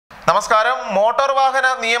നമസ്കാരം. മോട്ടോർ വാഹന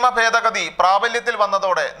നിയമ ഭേദഗതി പ്രാബല്യത്തിൽ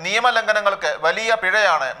വന്നതോടെ നിയമലംഘനങ്ങൾക്ക് വലിയ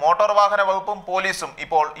പിഴയാണ് മോട്ടോർ വാഹന വകുപ്പും പോലീസും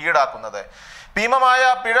ഇപ്പോൾ ഈടാക്കുന്നത്. ഭീമമായ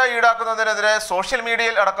പിഴ ഈടാക്കുന്നതിനെതിരെ സോഷ്യൽ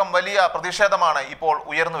മീഡിയയിൽ അടക്കം വലിയ പ്രതിഷേധമാണ് ഇപ്പോൾ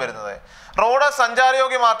ഉയർന്നു വരുന്നത്. റോഡ്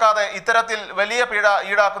സഞ്ചാരയോഗ്യമാക്കാതെ ഇത്തരത്തിൽ വലിയ പിഴ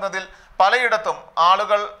ഈടാക്കുന്നതിൽ പലയിടത്തും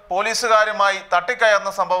ആളുകൾ പോലീസുകാരുമായി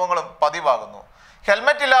തട്ടിക്കയറുന്ന സംഭവങ്ങളും പതിവാകുന്നു.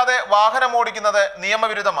 ഹെൽമറ്റ് ഇല്ലാതെ വാഹനം ഓടിക്കുന്നത്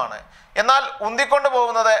നിയമവിരുദ്ധമാണ്, എന്നാൽ ഉന്തിക്കൊണ്ടു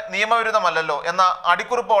പോകുന്നത് നിയമവിരുദ്ധമല്ലല്ലോ എന്ന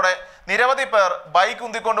അടിക്കുറിപ്പോടെ നിരവധി പേർ ബൈക്ക്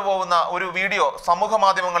ഉന്തിക്കൊണ്ടു പോകുന്ന ഒരു വീഡിയോ സമൂഹ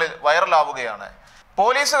മാധ്യമങ്ങളിൽ വൈറലാവുകയാണ്.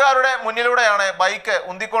 പോലീസുകാരുടെ മുന്നിലൂടെയാണ് ബൈക്ക്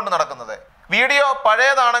ഉന്തിക്കൊണ്ട് നടക്കുന്നത്. വീഡിയോ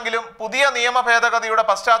പഴയതാണെങ്കിലും പുതിയ നിയമ ഭേദഗതിയുടെ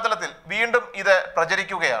പശ്ചാത്തലത്തിൽ വീണ്ടും ഇത്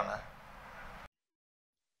പ്രചരിക്കുകയാണ്.